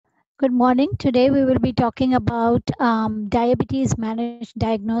Good morning. Today we will be talking about diabetes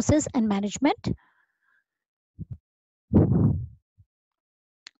diagnosis and management.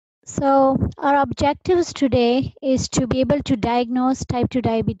 So our objectives today is to be able to diagnose type 2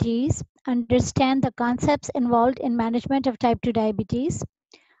 diabetes, understand the concepts involved in management of type 2 diabetes,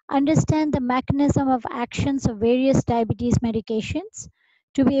 understand the mechanism of actions of various diabetes medications,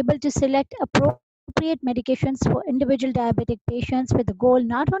 to be able to select appropriate medications for individual diabetic patients with the goal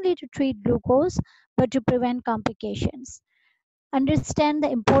not only to treat glucose but to prevent complications. Understand the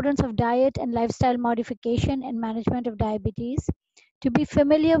importance of diet and lifestyle modification in management of diabetes, to be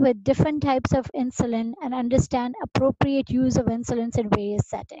familiar with different types of insulin and understand appropriate use of insulins in various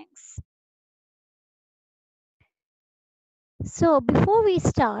settings. So, before we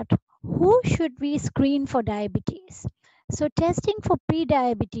start, who should we screen for diabetes? So, testing for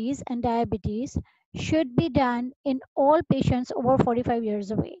prediabetes and diabetes should be done in all patients over 45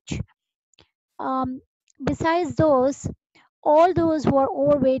 years of age. Um, Besides those, all those who are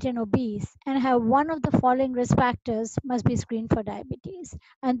overweight and obese and have one of the following risk factors must be screened for diabetes.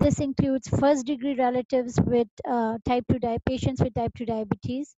 And this includes first degree relatives with patients with type 2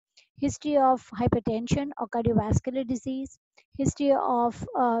 diabetes, history of hypertension or cardiovascular disease, history of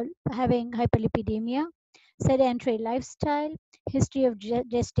having hyperlipidemia, sedentary lifestyle, history of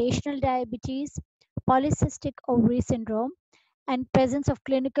gestational diabetes, polycystic ovary syndrome, and presence of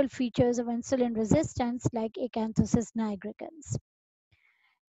clinical features of insulin resistance like acanthosis nigricans.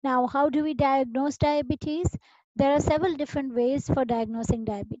 Now, how do we diagnose diabetes? There are several different ways for diagnosing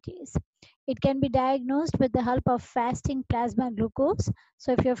diabetes. It can be diagnosed with the help of fasting plasma glucose.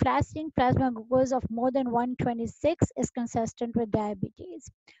 So, if your fasting plasma glucose of more than 126 is consistent with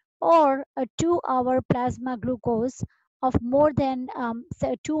diabetes, or a 2-hour plasma glucose of more than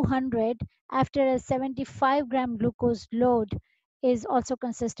 200 after a 75-gram glucose load is also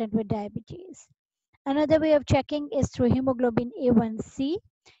consistent with diabetes. Another way of checking is through hemoglobin A1C.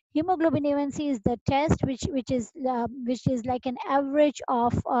 Hemoglobin A1C is the test which is like an average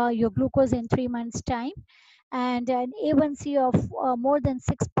of your glucose in 3 months' time, and an A1C of more than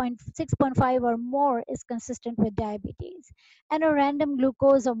 6.5 or more is consistent with diabetes, and a random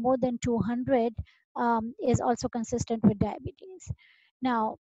glucose of more than 200 is also consistent with diabetes.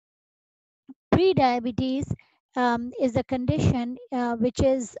 Now, pre-diabetes is a condition which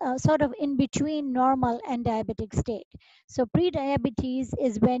is sort of in between normal and diabetic state. So pre-diabetes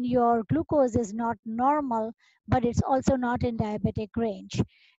is when your glucose is not normal, but it's also not in diabetic range.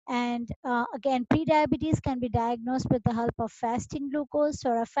 And again, pre-diabetes can be diagnosed with the help of fasting glucose,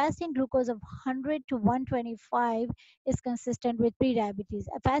 or a fasting glucose of 100 to 125 is consistent with pre-diabetes.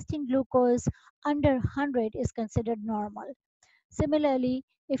 A fasting glucose under 100 is considered normal. Similarly,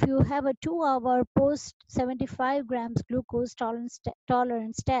 if you have a 2-hour post 75 grams glucose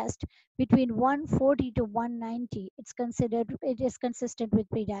tolerance test between 140 to 190, it is consistent with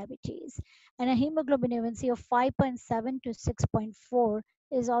prediabetes. And a hemoglobin A1C of 5.7 to 6.4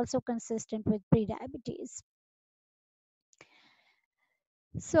 is also consistent with prediabetes.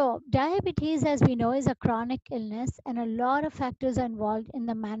 So, diabetes, as we know, is a chronic illness, and a lot of factors are involved in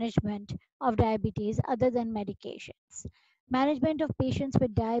the management of diabetes other than medications. Management of patients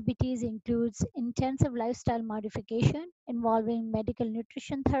with diabetes includes intensive lifestyle modification involving medical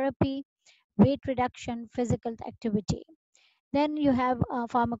nutrition therapy, weight reduction, physical activity. Then you have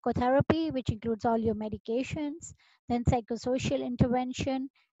pharmacotherapy, which includes all your medications, then psychosocial intervention,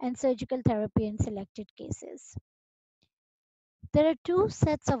 and surgical therapy in selected cases. There are two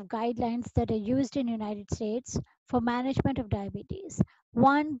sets of guidelines that are used in United States for management of diabetes.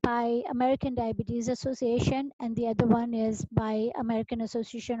 One by American Diabetes Association and the other one is by American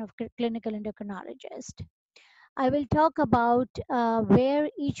Association of Clinical Endocrinologists. I will talk about where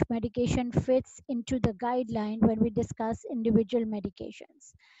each medication fits into the guideline when we discuss individual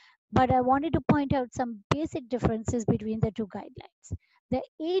medications. But I wanted to point out some basic differences between the two guidelines. The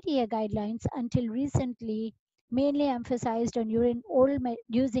ADA guidelines, until recently, mainly emphasized on using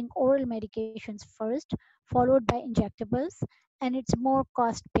oral medications first, followed by injectables, and it's more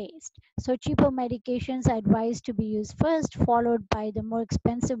cost based. So, cheaper medications are advised to be used first, followed by the more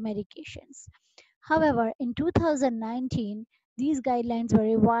expensive medications. However, in 2019, these guidelines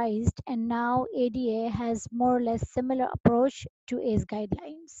were revised, and now ADA has more or less similar approach to ACE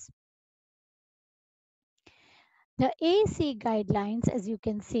guidelines. The AAC guidelines, as you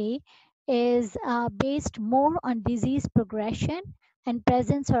can see, is based more on disease progression and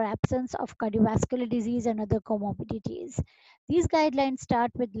presence or absence of cardiovascular disease and other comorbidities. These guidelines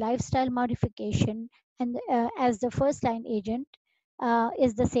start with lifestyle modification, and as the first line agent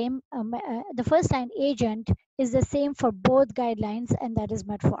is the same. The first line agent is the same for both guidelines, and that is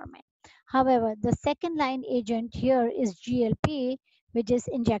metformin. However, the second line agent here is GLP, which is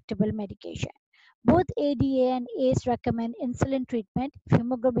injectable medication. Both ADA and ACE recommend insulin treatment if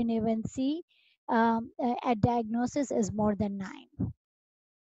hemoglobin A1C at diagnosis is more than 9.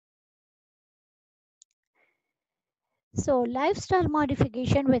 So, lifestyle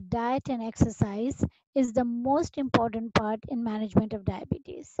modification with diet and exercise is the most important part in management of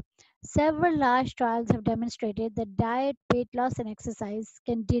diabetes. Several large trials have demonstrated that diet, weight loss, and exercise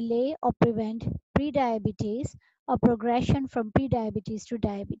can delay or prevent prediabetes or progression from prediabetes to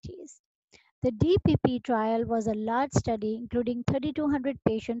diabetes. The DPP trial was a large study including 3,200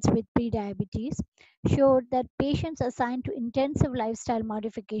 patients with prediabetes, showed that patients assigned to intensive lifestyle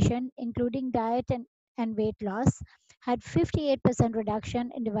modification, including diet and weight loss, had 58% reduction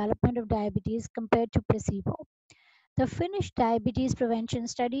in development of diabetes compared to placebo. The Finnish diabetes prevention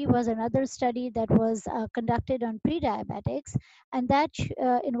study was another study that was conducted on pre-diabetics, and that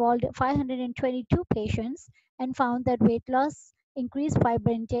involved 522 patients and found that weight loss, increased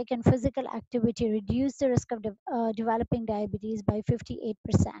fiber intake, and physical activity reduced the risk of developing diabetes by 58%.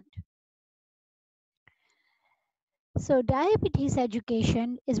 So, diabetes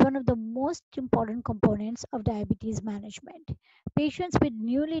education is one of the most important components of diabetes management. Patients with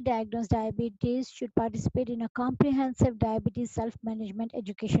newly diagnosed diabetes should participate in a comprehensive diabetes self management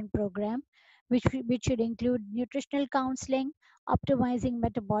education program, which should include nutritional counseling, optimizing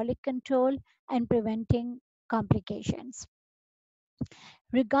metabolic control, and preventing complications.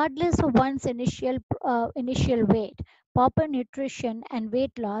 Regardless of one's initial weight, proper nutrition and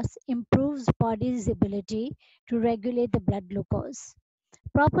weight loss improves body's ability to regulate the blood glucose.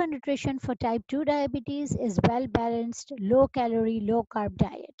 Proper nutrition for type 2 diabetes is well balanced, low calorie, low carb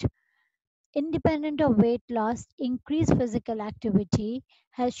diet. Independent of weight loss, increased physical activity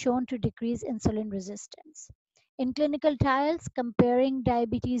has shown to decrease insulin resistance. In clinical trials comparing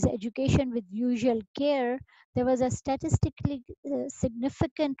diabetes education with usual care, there was a statistically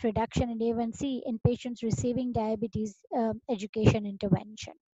significant reduction in A1C in patients receiving diabetes education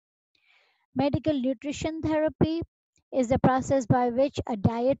intervention. Medical nutrition therapy is the process by which a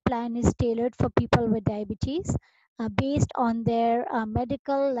diet plan is tailored for people with diabetes based on their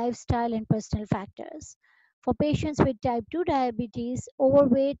medical, lifestyle, and personal factors. For patients with type 2 diabetes,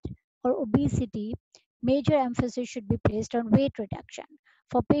 overweight, or obesity, major emphasis should be placed on weight reduction.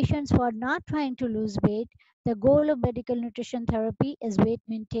 For patients who are not trying to lose weight, the goal of medical nutrition therapy is weight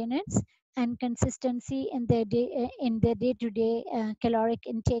maintenance and consistency in their day-to-day caloric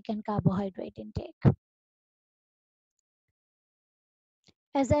intake and carbohydrate intake.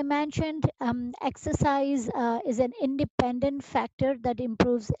 As I mentioned, exercise is an independent factor that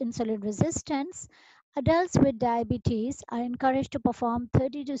improves insulin resistance. Adults with diabetes are encouraged to perform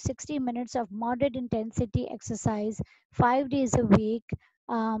 30 to 60 minutes of moderate intensity exercise 5 days a week,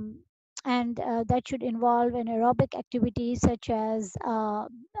 um, and that should involve an aerobic activity such as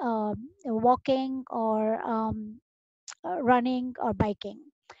walking or running or biking.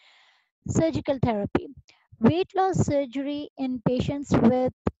 Surgical therapy. Weight loss surgery in patients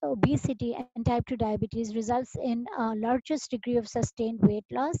with obesity and type 2 diabetes results in a largest degree of sustained weight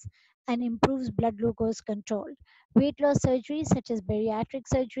loss and improves blood glucose control. Weight loss surgery, such as bariatric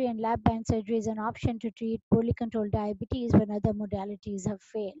surgery and lap band surgery, is an option to treat poorly controlled diabetes when other modalities have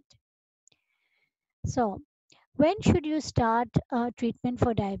failed. So, when should you start treatment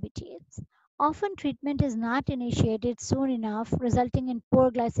for diabetes? Often, treatment is not initiated soon enough, resulting in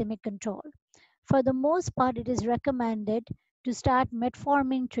poor glycemic control. For the most part, it is recommended to start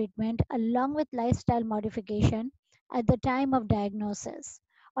metformin treatment along with lifestyle modification at the time of diagnosis,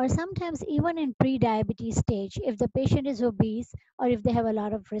 or sometimes even in pre-diabetes stage if the patient is obese or if they have a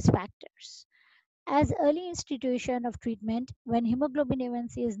lot of risk factors. As early institution of treatment when hemoglobin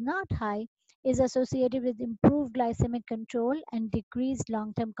A1C is not high is associated with improved glycemic control and decreased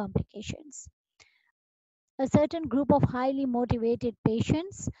long-term complications. A certain group of highly motivated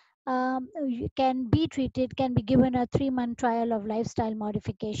patients can be treated, can be given a 3-month trial of lifestyle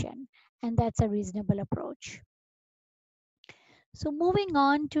modification, and that's a reasonable approach. So, moving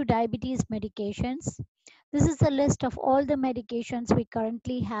on to diabetes medications, this is a list of all the medications we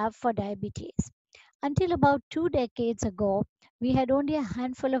currently have for diabetes. Until about 2 decades ago, we had only a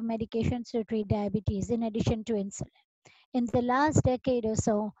handful of medications to treat diabetes in addition to insulin. In the last decade or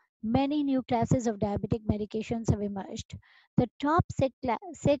so, many new classes of diabetic medications have emerged. The top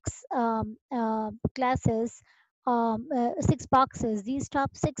classes, 6 boxes, these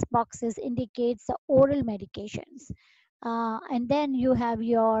top 6 boxes indicates the oral medications. And then you have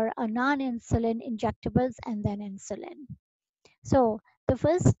your non-insulin injectables and then insulin. So The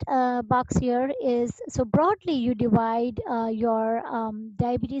first box here is, so broadly you divide your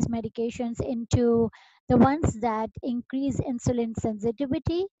diabetes medications into the ones that increase insulin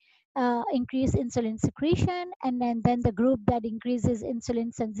sensitivity, increase insulin secretion, and then the group that increases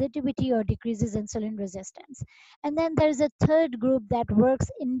insulin sensitivity or decreases insulin resistance. And then there's a third group that works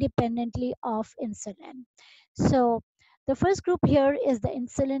independently of insulin. So the first group here is the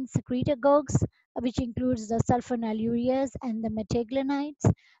insulin secretagogues, which includes the sulfonylureas and the metaglenides.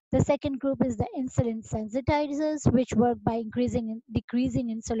 The second group is the insulin sensitizers, which work by increasing and decreasing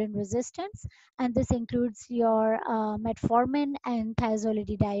insulin resistance, and this includes your metformin and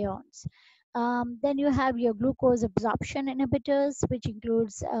thiazolidinediones. Then you have your glucose absorption inhibitors, which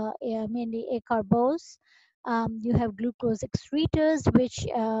includes mainly acarbose. You have glucose excretors, which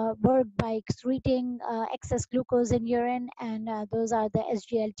work by excreting excess glucose in urine, and those are the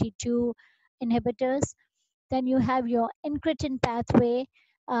SGLT2 inhibitors. Then you have your incretin pathway,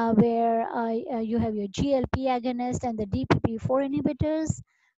 where you have your GLP agonist and the DPP4 inhibitors.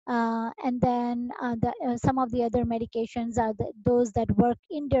 And then some of the other medications are those that work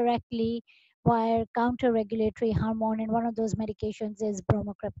indirectly via counter regulatory hormone, and one of those medications is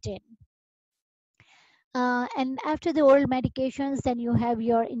bromocriptine. And after the oral medications, then you have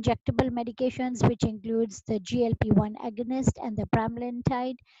your injectable medications, which includes the GLP-1 agonist and the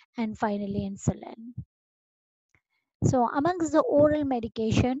pramlintide, and finally insulin. So amongst the oral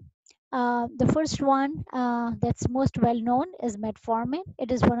medication, the first one that's most well known is metformin. It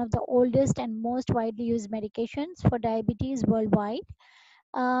is one of the oldest and most widely used medications for diabetes worldwide.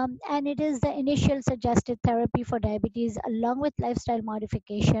 And it is the initial suggested therapy for diabetes along with lifestyle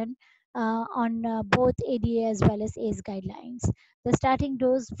modification on both ADA as well as ACE guidelines. The starting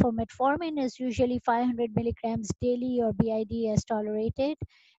dose for metformin is usually 500 milligrams daily or BID as tolerated,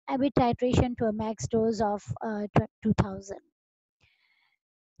 and with titration to a max dose of 2000.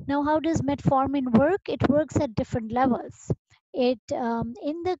 Now, how does metformin work? It works at different levels. It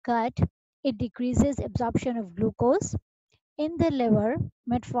in the gut, it decreases absorption of glucose. In the liver,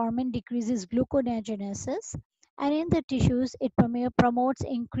 metformin decreases gluconeogenesis, and in the tissues, it promotes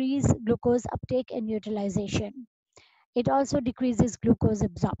increased glucose uptake and utilization. It also decreases glucose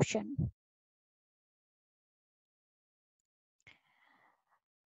absorption.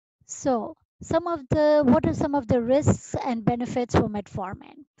 So, what are some of the risks and benefits for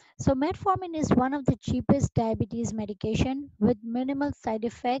metformin? So, metformin is one of the cheapest diabetes medication with minimal side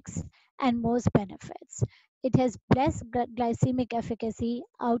effects and most benefits. It has best glycemic efficacy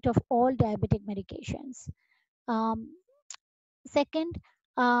out of all diabetic medications. Um, Second,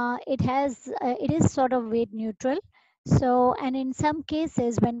 it is sort of weight neutral. So, and in some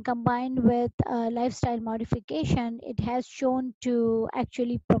cases, when combined with lifestyle modification, it has shown to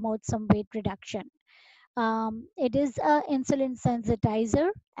actually promote some weight reduction. It is a insulin sensitizer,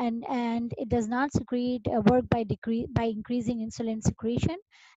 and it does not secrete work by increasing insulin secretion,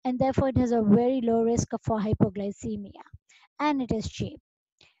 and therefore it has a very low risk for hypoglycemia, and it is cheap.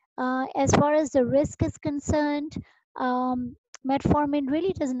 As far as the risk is concerned, um, metformin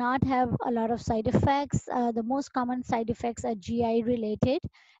really does not have a lot of side effects. The most common side effects are GI related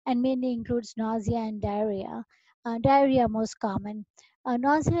and mainly includes nausea and diarrhea. Diarrhea most common.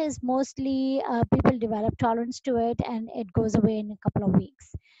 Nausea is mostly people develop tolerance to it and it goes away in a couple of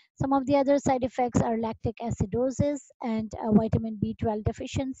weeks. Some of the other side effects are lactic acidosis and vitamin B12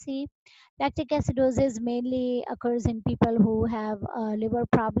 deficiency. Lactic acidosis mainly occurs in people who have liver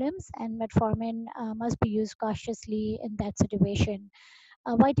problems, and metformin must be used cautiously in that situation.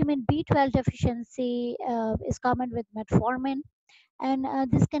 Vitamin B12 deficiency is common with metformin, and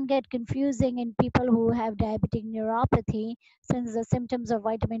this can get confusing in people who have diabetic neuropathy, since the symptoms of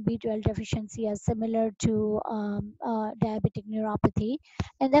vitamin B12 deficiency are similar to diabetic neuropathy,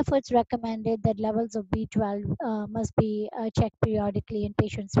 and therefore it's recommended that levels of B12 must be checked periodically in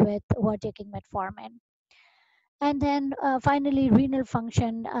patients who are taking metformin. And then finally, renal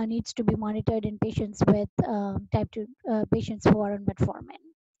function needs to be monitored in patients with type 2 patients who are on metformin.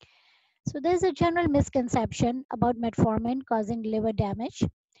 So there's a general misconception about metformin causing liver damage.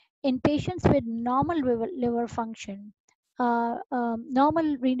 In patients with normal liver function,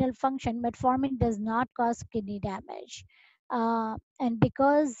 normal renal function, metformin does not cause kidney damage. And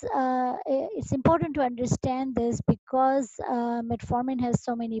because it's important to understand this, because metformin has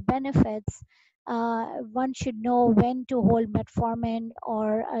so many benefits, one should know when to hold metformin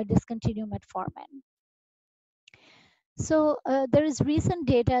or discontinue metformin. There is recent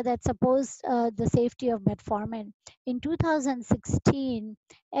data that supports the safety of metformin. In 2016,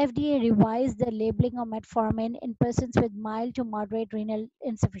 FDA revised the labeling of metformin in persons with mild to moderate renal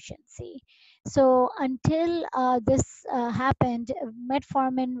insufficiency. So until this happened,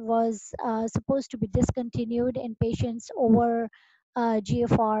 metformin was supposed to be discontinued in patients over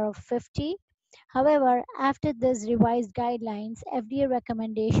GFR of 50. However, after this revised guidelines, FDA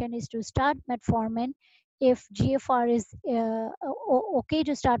recommendation is to start metformin if GFR is okay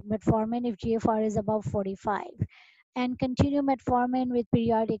to start metformin if GFR is above 45, and continue metformin with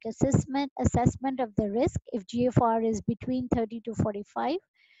periodic assessment of the risk if GFR is between 30 to 45.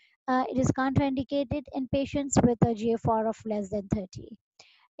 It is contraindicated in patients with a GFR of less than 30.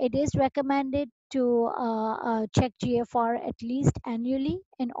 It is recommended to check GFR at least annually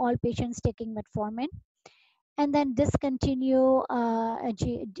in all patients taking metformin, and then discontinue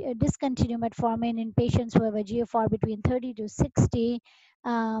metformin in patients who have a GFR between 30 to 60,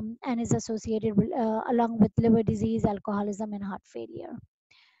 and is associated along with liver disease, alcoholism, and heart failure.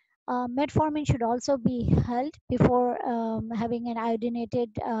 Metformin should also be held before having an iodinated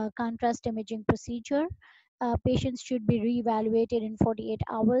contrast imaging procedure. Patients should be reevaluated in 48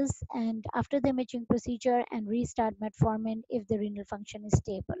 hours and after the imaging procedure, and restart metformin if the renal function is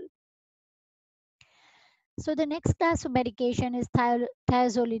stable. So the next class of medication is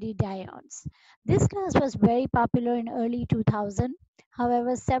thiazolidinediones. This class was very popular in early 2000.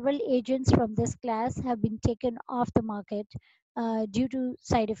 However, several agents from this class have been taken off the market due to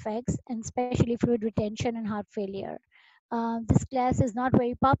side effects, and especially fluid retention and heart failure. This class is not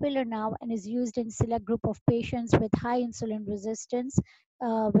very popular now and is used in select group of patients with high insulin resistance,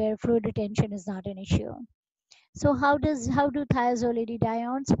 where fluid retention is not an issue. So how do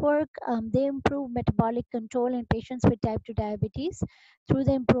thiazolidinediones work? They improve metabolic control in patients with type 2 diabetes through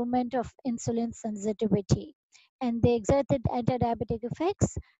the improvement of insulin sensitivity. And they exerted anti-diabetic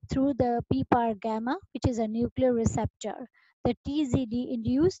effects through the PPAR gamma, which is a nuclear receptor. The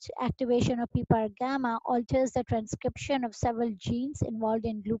TZD-induced activation of PPAR gamma alters the transcription of several genes involved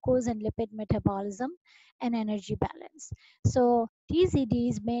in glucose and lipid metabolism and energy balance. So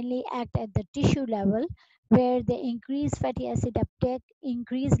TZDs mainly act at the tissue level, where they increase fatty acid uptake,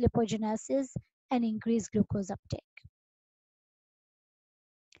 increase lipogenesis, and increase glucose uptake.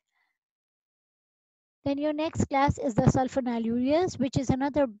 Then your next class is the sulfonylureas, which is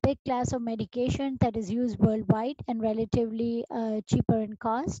another big class of medication that is used worldwide and relatively cheaper in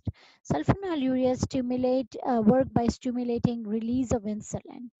cost. Sulfonylureas work by stimulating release of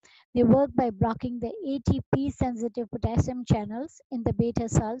insulin. They work by blocking the ATP sensitive potassium channels in the beta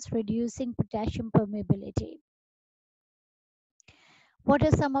cells, reducing potassium permeability. What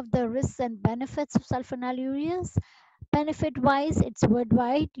are some of the risks and benefits of sulfonylureas? Benefit wise, it's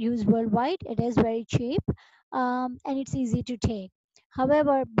used worldwide, it is very cheap, and it's easy to take.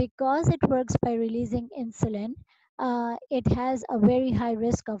 However, because it works by releasing insulin, it has a very high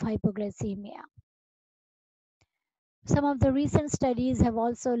risk of hypoglycemia. Some of the recent studies have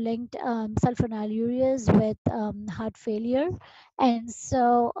also linked sulfonylureas with heart failure, and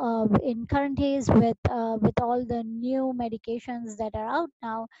so in current days, with all the new medications that are out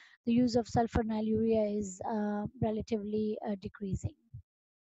now, the use of sulfonylurea is relatively decreasing.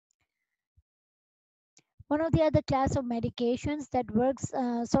 One of the other class of medications that works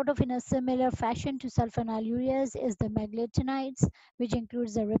sort of in a similar fashion to sulfonylureas is the meglitinides, which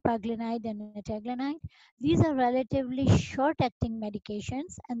includes the ripaglinide and etaglinide. These are relatively short-acting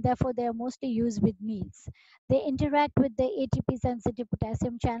medications, and therefore they are mostly used with meals. They interact with the ATP-sensitive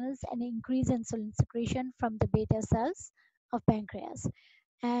potassium channels and increase insulin secretion from the beta cells of pancreas,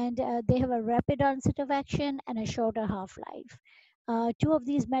 and they have a rapid onset of action and a shorter half-life. Two of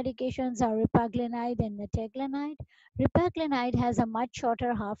these medications are ripaglinide and etaglinide. Ripaglinide has a much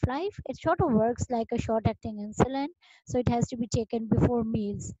shorter half-life. It sort of works like a short-acting insulin, so it has to be taken before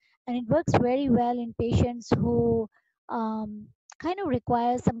meals, and it works very well in patients who um, kind of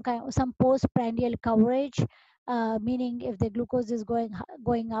require some postprandial coverage. Meaning, if the glucose is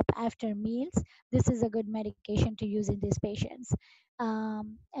going up after meals, this is a good medication to use in these patients.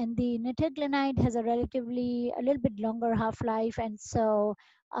 And the nitaglinide has a little bit longer half life, and so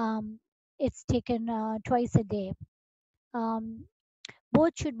um, it's taken twice a day. Um,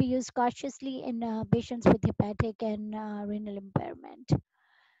 Both should be used cautiously in patients with hepatic and renal impairment.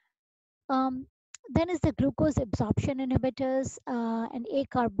 Um, then is the glucose absorption inhibitors and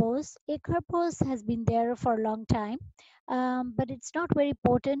acarbose. Acarbose has been there for a long time, but it's not very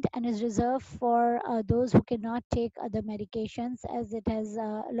potent and is reserved for those who cannot take other medications, as it has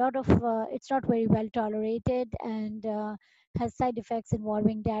a lot of, it's not very well tolerated, and has side effects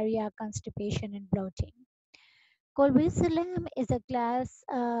involving diarrhea, constipation, and bloating. Colbisalam is a class,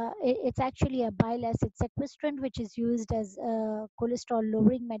 it's actually a bile acid sequestrant which is used as a cholesterol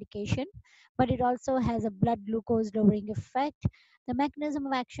lowering medication, but it also has a blood glucose lowering effect. The mechanism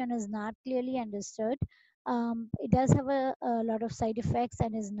of action is not clearly understood. It does have a lot of side effects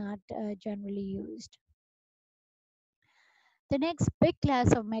and is not generally used. The next big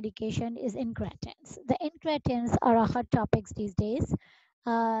class of medication is incretins. The incretins are a hot topics these days.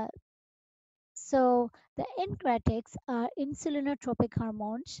 Uh, So, the incretics are insulinotropic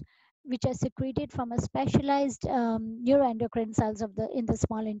hormones which are secreted from a specialized neuroendocrine cells of the in the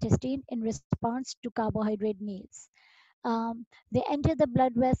small intestine in response to carbohydrate meals. They enter the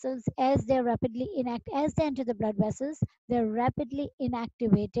blood vessels as they enter the blood vessels, they're rapidly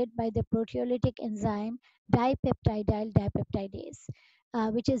inactivated by the proteolytic enzyme dipeptidyl dipeptidase,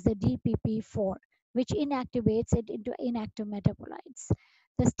 which is the DPP4, which inactivates it into inactive metabolites.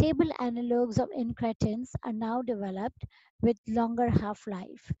 The stable analogues of incretins are now developed with longer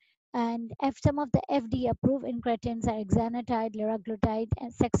half-life. And some of the FDA approved incretins are exenatide, liraglutide,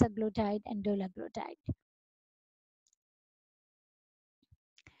 and sexaglutide, and dulaglutide.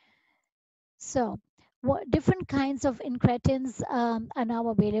 So, what different kinds of incretins are now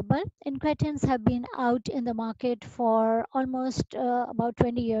available? Incretins have been out in the market for almost about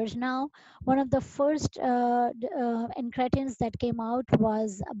 20 years now. One of the first incretins that came out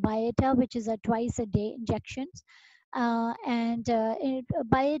was Byetta, which is a twice a day injections. Byetta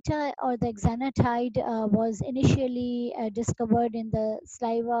or the exenatide was initially discovered in the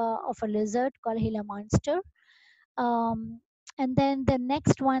saliva of a lizard called Gila monster. Um, and then the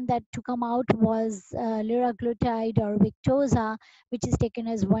next one that to come out was liraglutide or Victoza, which is taken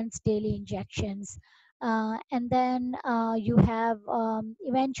as once daily injections. And then you have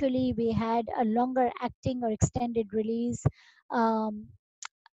eventually we had a longer acting or extended release um,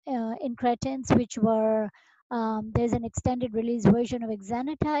 incretins, which were there's an extended release version of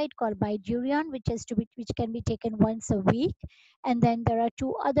exenatide called Bidurion, which can be taken once a week, and then there are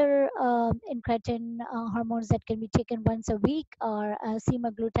two other incretin hormones that can be taken once a week, are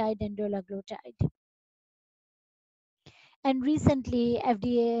semaglutide and dulaglutide. And recently,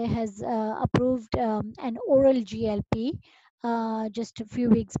 FDA has approved an oral GLP just a few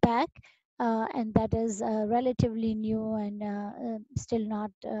weeks back, and that is relatively new and still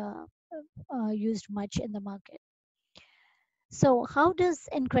not used much in the market. So, how does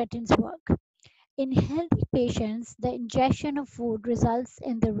incretins work? In healthy patients, the ingestion of food results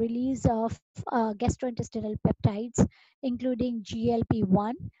in the release of gastrointestinal peptides, including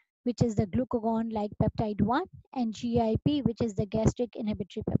GLP-1, which is the glucagon like peptide 1, and GIP, which is the gastric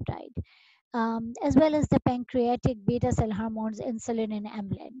inhibitory peptide, as well as the pancreatic beta cell hormones insulin and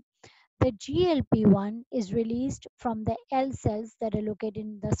amylin. The GLP-1 is released from the L cells that are located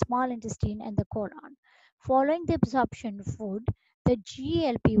in the small intestine and the colon. Following the absorption of food, the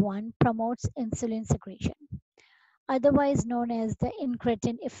GLP-1 promotes insulin secretion, otherwise known as the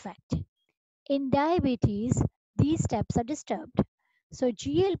incretin effect. In diabetes, these steps are disturbed. So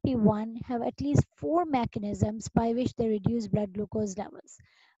GLP-1 have at least four mechanisms by which they reduce blood glucose levels.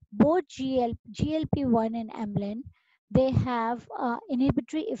 Both GLP-1 and amylin, they have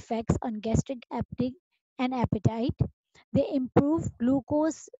inhibitory effects on gastric emptying and appetite. They improve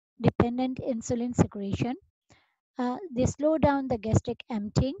glucose dependent insulin secretion. They slow down the gastric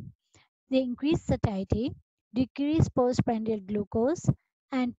emptying. They increase satiety, decrease postprandial glucose,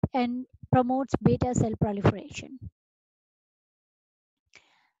 and promotes beta cell proliferation.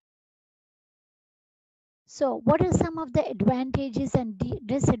 So, what are some of the advantages and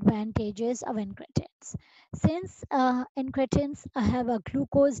disadvantages of incretins? Since incretins have a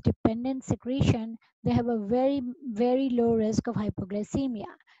glucose dependent secretion, they have a very low risk of hypoglycemia,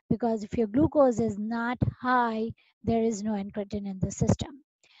 because if your glucose is not high, there is no incretin in the system.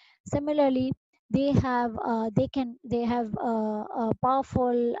 Similarly, they have a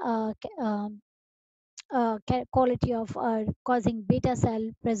powerful quality of causing beta cell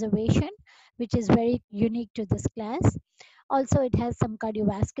preservation, which is very unique to this class. Also, it has some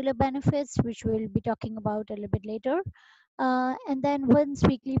cardiovascular benefits, which we'll be talking about a little bit later. And then once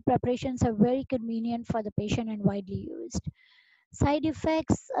weekly preparations are very convenient for the patient and widely used. Side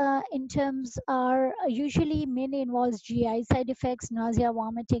effects in terms are usually mainly involves GI side effects, nausea,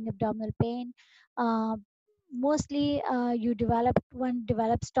 vomiting, abdominal pain. Uh, Mostly, one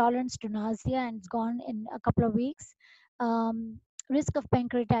develops tolerance to nausea and it's gone in a couple of weeks. Risk of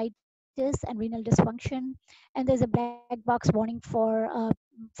pancreatitis and renal dysfunction, and there's a black box warning for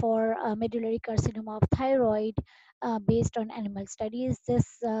medullary carcinoma of thyroid based on animal studies. This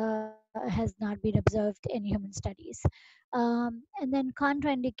has not been observed in human studies. And then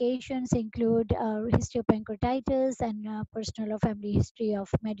contraindications include history of pancreatitis and personal or family history of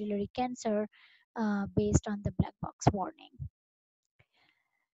medullary cancer based on the black box warning.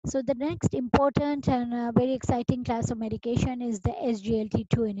 So the next important and very exciting class of medication is the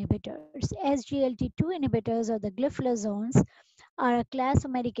SGLT2 inhibitors. SGLT2 inhibitors, or the gliflozones, are a class of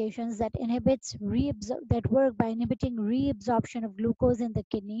medications that that work by inhibiting reabsorption of glucose in the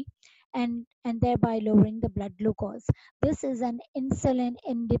kidney and thereby lowering the blood glucose. This is an insulin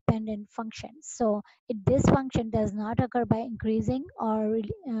independent function. So this function does not occur by increasing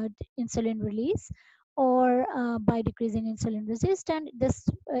insulin release or by decreasing insulin resistance. This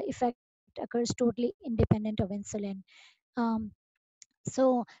effect occurs totally independent of insulin. Um,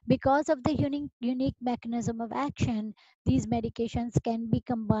 so, because of the unique mechanism of action, these medications can be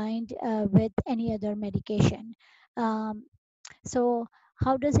combined with any other medication. Um, so,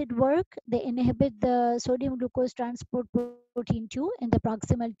 how does it work? They inhibit the sodium glucose transport protein 2 in the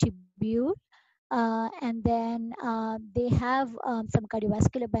proximal tubule. And then they have some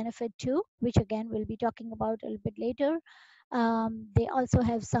cardiovascular benefit too, which again we'll be talking about a little bit later. They also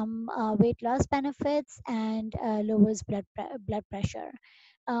have some weight loss benefits and lowers blood pressure.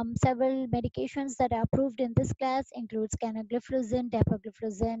 Several medications that are approved in this class includes canagliflozin,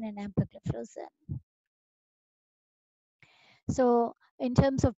 dapagliflozin, and empagliflozin. So, in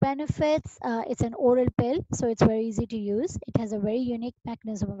terms of benefits, it's an oral pill, so it's very easy to use. It has a very unique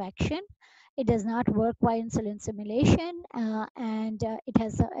mechanism of action. It does not work by insulin simulation, and it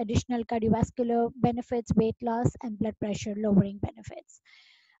has additional cardiovascular benefits, weight loss, and blood pressure lowering benefits.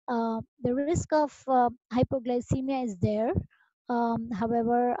 The risk of hypoglycemia is there.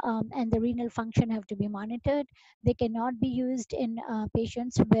 However, and the renal function have to be monitored. They cannot be used in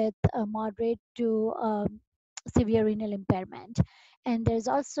patients with moderate to severe renal impairment. And there's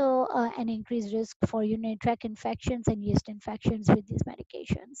also an increased risk for urinary tract infections and yeast infections with these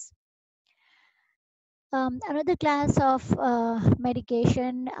medications. Another class of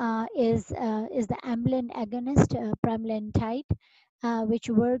medication is the amylin agonist, pramlintide, which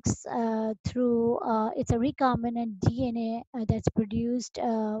works through it's a recombinant DNA that's produced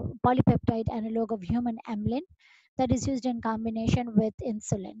polypeptide analog of human amylin that is used in combination with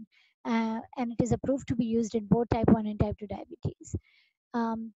insulin, and it is approved to be used in both type 1 and type 2 diabetes.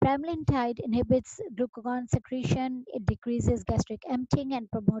 Pramlintide inhibits glucagon secretion. It decreases gastric emptying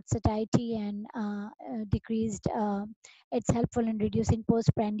and promotes satiety and decreased. It's helpful in reducing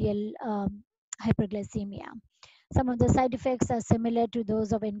postprandial hyperglycemia. Some of the side effects are similar to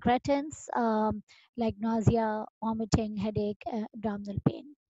those of incretins, like nausea, vomiting, headache, abdominal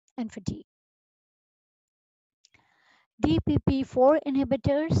pain, and fatigue. DPP4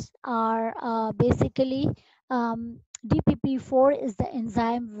 inhibitors are basically DPP4 is the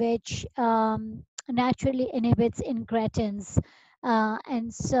enzyme which naturally inhibits incretins.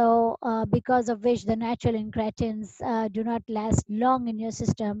 And so, because of which the natural incretins do not last long in your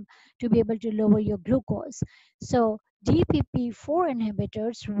system to be able to lower your glucose. So, DPP4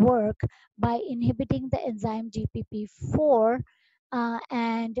 inhibitors work by inhibiting the enzyme DPP4,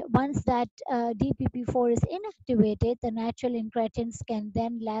 and once that DPP4 is inactivated, the natural incretins can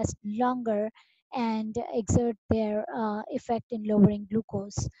then last longer and exert their effect in lowering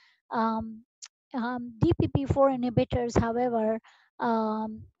glucose. Um, DPP4 inhibitors, however,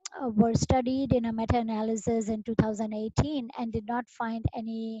 um, were studied in a meta analysis in 2018 and did not find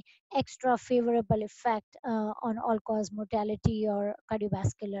any extra favorable effect on all cause mortality or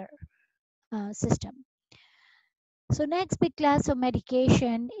cardiovascular system. So next big class of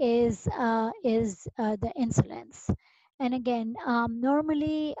medication is the insulins, and again,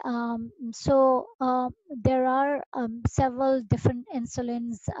 normally, there are several different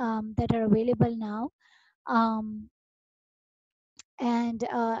insulins that are available now, um, and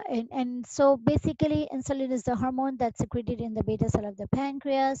so basically, insulin is the hormone that's secreted in the beta cell of the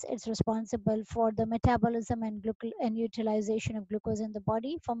pancreas. It's responsible for the metabolism and utilization of glucose in the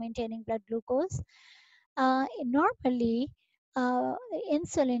body for maintaining blood glucose. Normally, uh,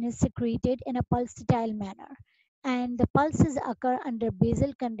 insulin is secreted in a pulsatile manner, and the pulses occur under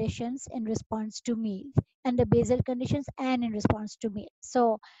basal conditions in response to meal, under basal conditions and in response to meal.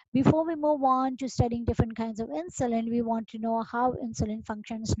 So, before we move on to studying different kinds of insulin, we want to know how insulin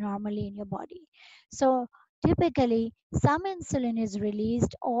functions normally in your body. So, typically, some insulin is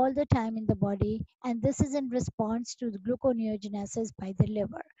released all the time in the body, and this is in response to the gluconeogenesis by the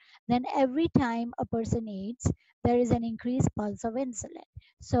liver. Then every time a person eats, there is an increased pulse of insulin.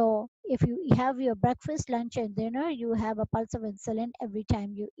 So if you have your breakfast, lunch, and dinner, you have a pulse of insulin every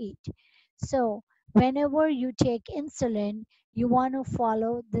time you eat. So Whenever you take insulin, you want to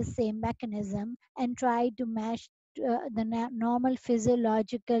follow the same mechanism and try to match the normal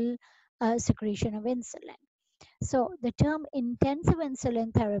physiological secretion of insulin. So, the term intensive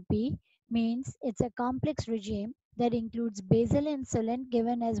insulin therapy means it's a complex regime that includes basal insulin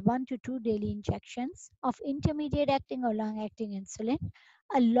given as 1 to 2 daily injections of intermediate acting or long acting insulin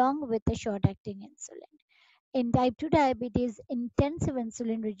along with the short acting insulin. In type 2 diabetes, intensive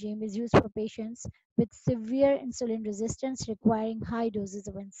insulin regime is used for patients with severe insulin resistance requiring high doses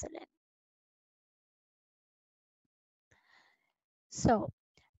of insulin. So,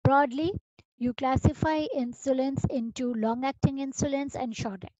 broadly, you classify insulins into long acting insulins and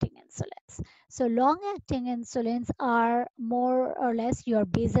short acting insulins. So, long acting insulins are more or less your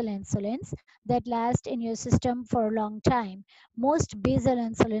basal insulins that last in your system for a long time. Most basal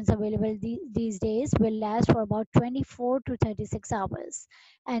insulins available these days will last for about 24 to 36 hours.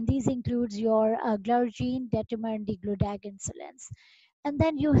 And these includes your glargine, detamir, and degludag insulins. And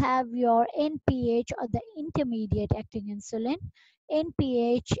then you have your NPH or the intermediate acting insulin.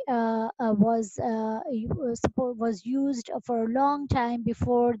 NPH was used for a long time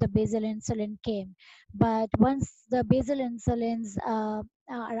before the basal insulin came, but once the basal insulins are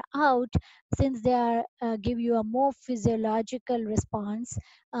out, since they are give you a more physiological response,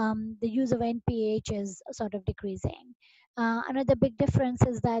 the use of NPH is sort of decreasing. Another big difference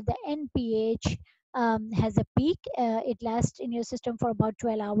is that the NPH has a peak. It lasts in your system for about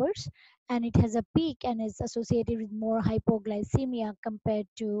 12 hours, and it has a peak and is associated with more hypoglycemia compared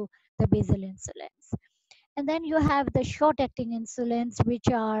to the basal insulins. And then you have the short acting insulins, which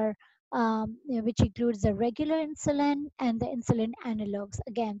are which includes the regular insulin and the insulin analogs.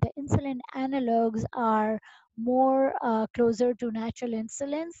 Again, the insulin analogs are more closer to natural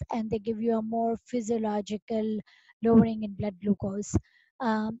insulins, and they give you a more physiological lowering in blood glucose.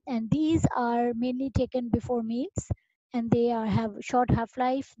 And these are mainly taken before meals, and they have short half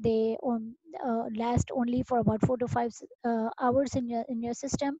life. They last only for about 4 to 5 hours in your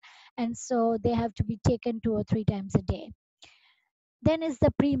system, and so they have to be taken 2 or 3 times a day. Then is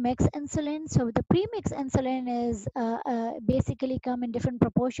the premix insulin. So the premix insulin is basically come in different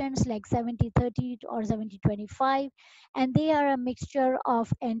proportions like 70-30 or 70-25, and they are a mixture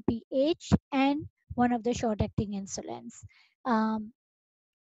of NPH and one of the short acting insulins. um,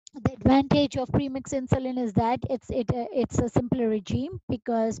 the advantage of premix insulin is that it's a simpler regime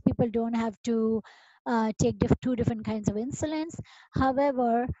because people don't have to take two different kinds of insulins.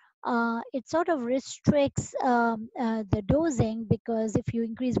 However, it sort of restricts the dosing, because if you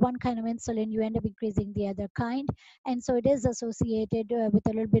increase one kind of insulin, you end up increasing the other kind, and so it is associated with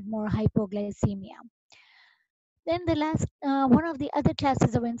a little bit more hypoglycemia. Then the last one of the other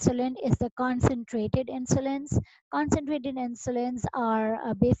classes of insulin is the concentrated insulins. Concentrated insulins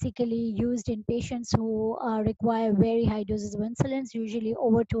are basically used in patients who require very high doses of insulins, usually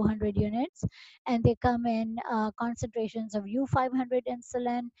over 200 units, and they come in concentrations of U500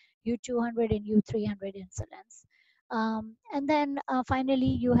 insulin, U200, and U300 insulins. And then finally,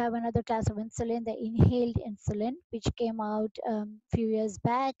 you have another class of insulin, the inhaled insulin, which came out a few years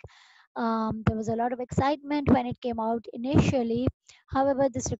back. There was a lot of excitement when it came out initially. However,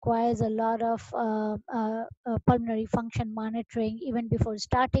 this requires a lot of pulmonary function monitoring even before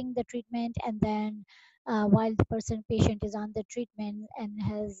starting the treatment, and then while the patient is on the treatment, and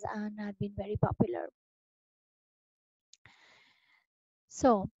has not been very popular.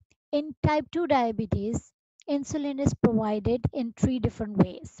 So, in type 2 diabetes, insulin is provided in three different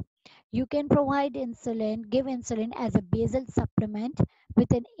ways. You can give insulin as a basal supplement with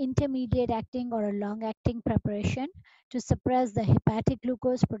an intermediate acting or a long acting preparation to suppress the hepatic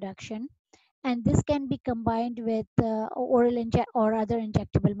glucose production. And this can be combined with or other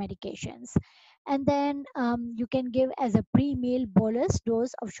injectable medications. And then you can give as a pre-meal bolus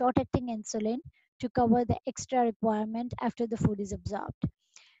dose of short acting insulin to cover the extra requirement after the food is absorbed.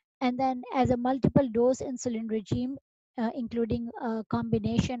 And then as a multiple dose insulin regime, including a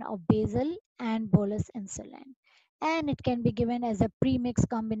combination of basal and bolus insulin. And it can be given as a premix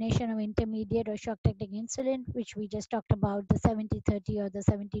combination of intermediate or short acting insulin, which we just talked about, the 70-30 or the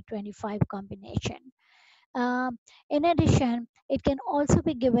 70-25 combination. um, in addition, it can also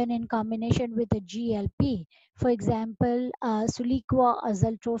be given in combination with a GLP. For example, Suliqua or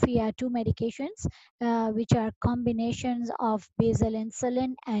Zaltrophy are two medications which are combinations of basal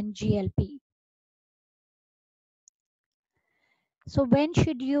insulin and GLP. So when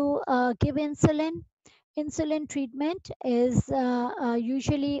should you give insulin? Insulin treatment is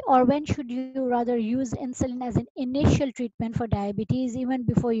usually, or when should you rather use insulin as an initial treatment for diabetes, even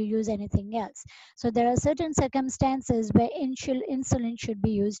before you use anything else. So there are certain circumstances where insulin should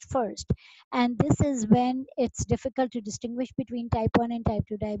be used first, and this is when it's difficult to distinguish between type 1 and type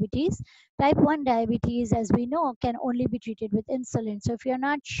 2 diabetes. Type 1 diabetes, as we know, can only be treated with insulin. So if you're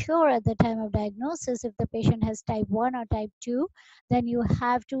not sure at the time of diagnosis if the patient has type 1 or type 2, then you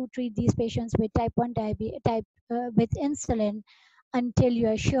have to treat these patients with type 1 diabetes with insulin until you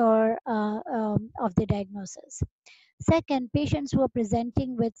are sure of the diagnosis. Second, patients who are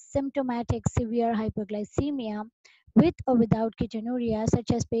presenting with symptomatic severe hypoglycemia with or without ketonuria, such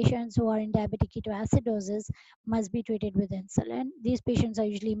as patients who are in diabetic ketoacidosis, must be treated with insulin. These patients are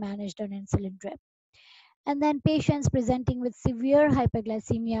usually managed on insulin drip. And then patients presenting with severe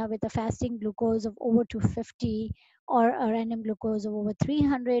hyperglycemia with a fasting glucose of over 250 or a random glucose of over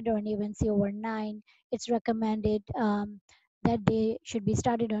 300 or an A1C over 9, it's recommended that they should be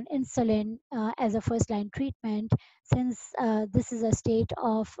started on insulin as a first line treatment, since this is a state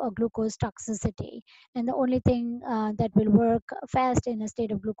of glucose toxicity. And the only thing that will work fast in a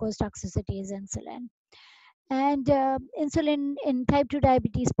state of glucose toxicity is insulin. And insulin in type 2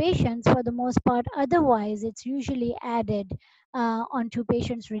 diabetes patients, for the most part, otherwise, it's usually added onto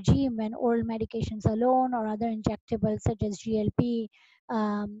patients' regime when oral medications alone or other injectables such as GLP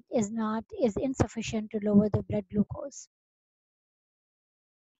is insufficient to lower the blood glucose.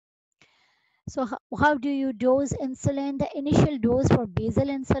 So how do you dose insulin? The initial dose for basal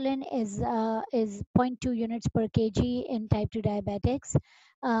insulin is zero point 0.2 units per kg in type 2 diabetics.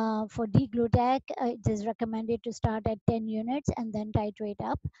 For deglutec, it is recommended to start at 10 units and then titrate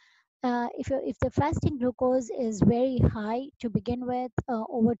up. If the fasting glucose is very high to begin with,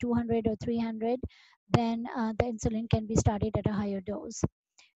 over 200 or 300, then the insulin can be started at a higher dose,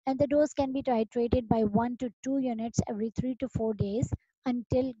 and the dose can be titrated by 1 to 2 units every 3 to 4 days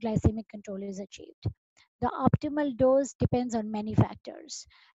until glycemic control is achieved. The optimal dose depends on many factors,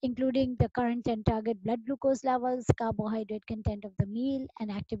 including the current and target blood glucose levels, carbohydrate content of the meal,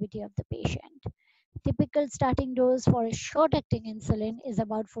 and activity of the patient. Typical starting dose for a short acting insulin is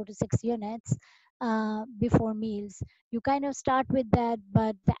about 4 to 6 units before meals. You kind of start with that,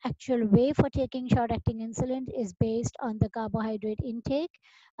 but the actual way for taking short acting insulin is based on the carbohydrate intake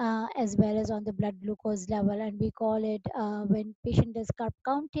as well as on the blood glucose level. And we call it, when patient does carb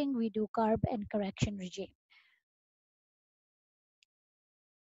counting, we do carb and correction regime.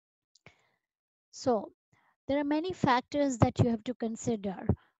 So, there are many factors that you have to consider.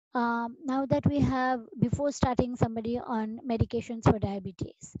 Now that we have, before starting somebody on medications for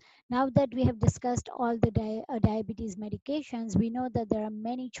diabetes, now that we have discussed all the diabetes medications, we know that there are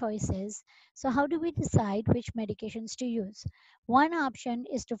many choices. So, how do we decide which medications to use? One option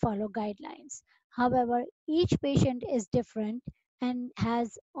is to follow guidelines. However, each patient is different and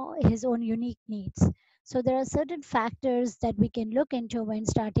has his own unique needs. So there are certain factors that we can look into when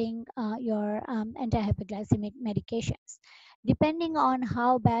starting your antihyperglycemic medications. Depending on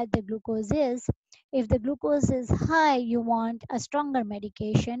how bad the glucose is, if the glucose is high, you want a stronger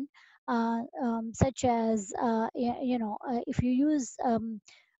medication, such as if you use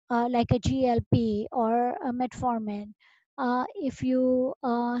like a GLP or a metformin. If you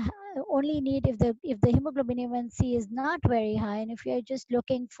only need, if the hemoglobin A1C is not very high, and if you're just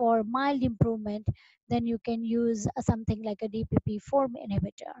looking for mild improvement, then you can use something like a DPP-4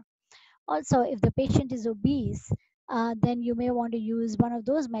 inhibitor. Also, if the patient is obese, then you may want to use one of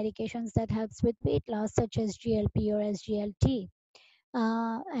those medications that helps with weight loss, such as GLP or SGLT.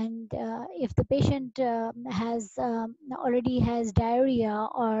 And if the patient has already has diarrhea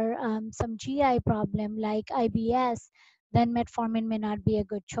or some GI problem like IBS, then metformin may not be a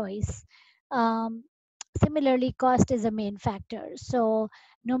good choice. Um, Similarly, cost is a main factor. So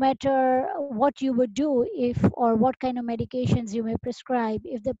no matter what you would do, if or what kind of medications you may prescribe,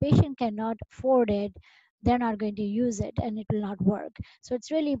 if the patient cannot afford it, they're not going to use it and it will not work. So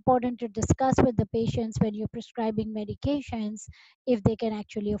it's really important to discuss with the patients when you're prescribing medications if they can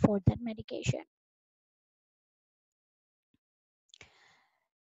actually afford that medication.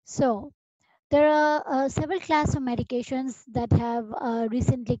 So there are several class of medications that have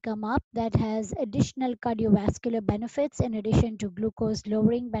recently come up that has additional cardiovascular benefits in addition to glucose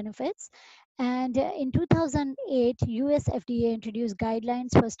lowering benefits. And in 2008, US FDA introduced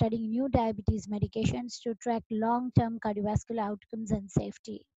guidelines for studying new diabetes medications to track long-term cardiovascular outcomes and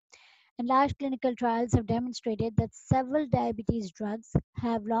safety. And large clinical trials have demonstrated that several diabetes drugs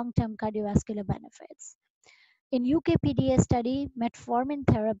have long-term cardiovascular benefits. In UKPDA study, metformin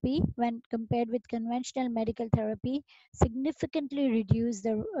therapy, when compared with conventional medical therapy, significantly reduced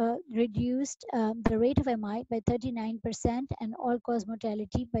the rate of MI by 39% and all-cause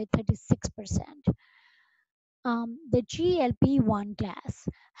mortality by 36%. The GLP-1 class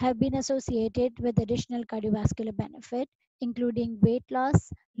have been associated with additional cardiovascular benefit, including weight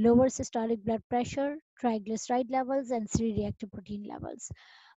loss, lower systolic blood pressure, triglyceride levels, and C-reactive protein levels.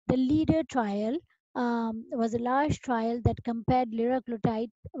 The LEADER trial was a large trial that compared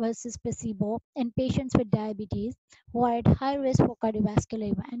liraglutide versus placebo in patients with diabetes who are at high risk for cardiovascular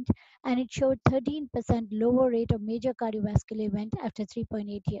event, and it showed 13% lower rate of major cardiovascular event after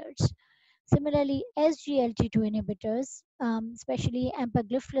 3.8 years. Similarly, SGLT2 inhibitors, especially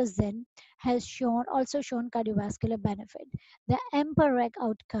empagliflozin, has also shown cardiovascular benefit. The EMPA-REG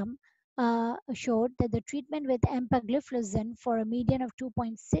outcome showed that the treatment with empagliflozin for a median of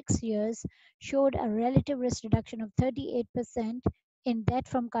 2.6 years showed a relative risk reduction of 38% in death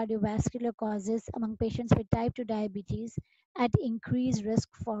from cardiovascular causes among patients with type 2 diabetes at increased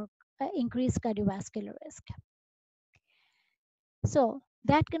cardiovascular risk. So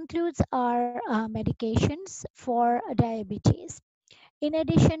that concludes our medications for diabetes. In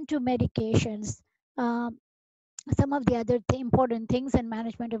addition to medications, um, some of the other important things in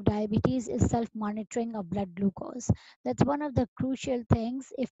management of diabetes is self-monitoring of blood glucose. That's one of the crucial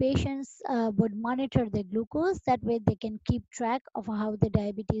things. If patients would monitor their glucose, that way they can keep track of how the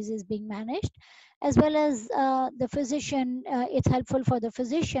diabetes is being managed, as well as the physician. It's helpful for the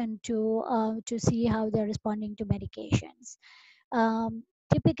physician to see how they're responding to medications.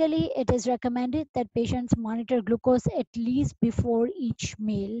 Typically, it is recommended that patients monitor glucose at least before each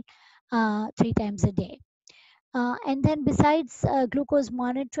meal, 3 times a day. And then besides glucose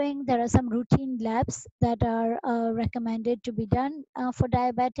monitoring, there are some routine labs that are recommended to be done for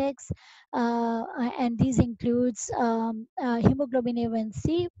diabetics. And these includes hemoglobin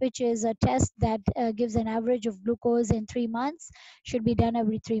A1C, which is a test that gives an average of glucose in 3 months, should be done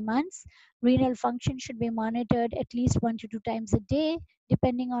every 3 months. Renal function should be monitored at least 1 to 2 times a day,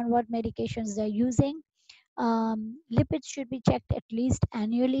 depending on what medications they're using. Lipids should be checked at least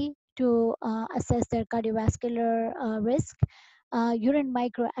annually to assess their cardiovascular risk. Urine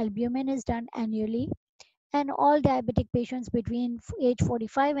microalbumin is done annually, and all diabetic patients between age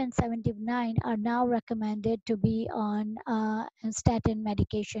 45 and 79 are now recommended to be on statin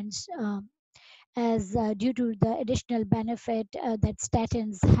medications, as due to the additional benefit that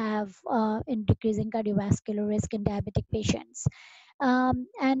statins have in decreasing cardiovascular risk in diabetic patients.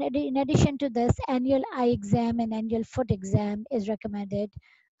 And in addition to this, annual eye exam and annual foot exam is recommended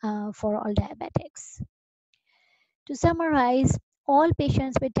for all diabetics. To summarize, all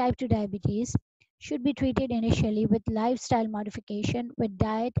patients with type 2 diabetes should be treated initially with lifestyle modification with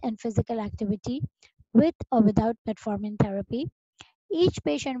diet and physical activity, with or without metformin therapy. Each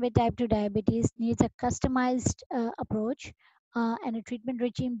patient with type 2 diabetes needs a customized approach and a treatment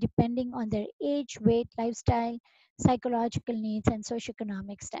regime depending on their age, weight, lifestyle, psychological needs, and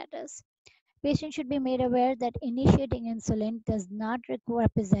socioeconomic status. Patients should be made aware that initiating insulin does not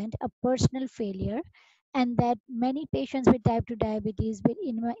represent a personal failure, and that many patients with type 2 diabetes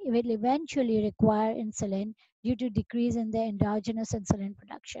will eventually require insulin due to decrease in their endogenous insulin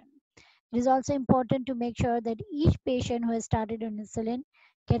production. It is also important to make sure that each patient who has started on insulin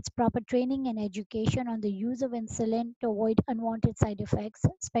gets proper training and education on the use of insulin to avoid unwanted side effects,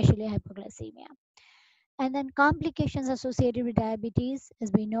 especially hypoglycemia. And then complications associated with diabetes,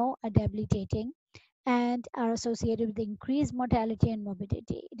 as we know, are debilitating and are associated with increased mortality and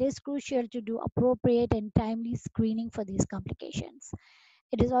morbidity. It is crucial to do appropriate and timely screening for these complications.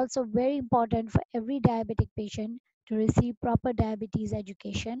 It is also very important for every diabetic patient to receive proper diabetes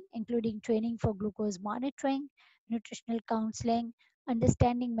education, including training for glucose monitoring, nutritional counseling,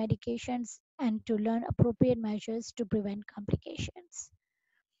 understanding medications, and to learn appropriate measures to prevent complications.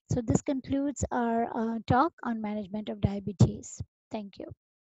 So, this concludes our talk on management of diabetes. Thank you.